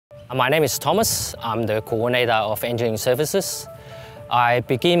My name is Thomas. I'm the coordinator of engineering services. I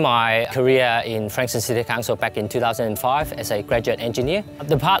began my career in Frankston City Council back in 2005 as a graduate engineer.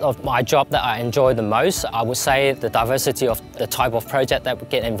 The part of my job that I enjoy the most, I would say the diversity of the type of project that we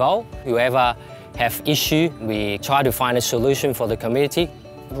get involved. Whoever have issue, we try to find a solution for the community,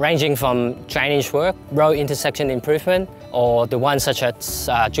 ranging from drainage work, road intersection improvement, or the ones such as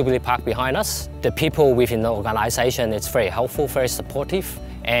Jubilee Park behind us. The people within the organisation, it's very helpful, very supportive,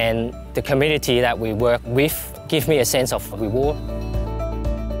 and the community that we work with give me a sense of reward.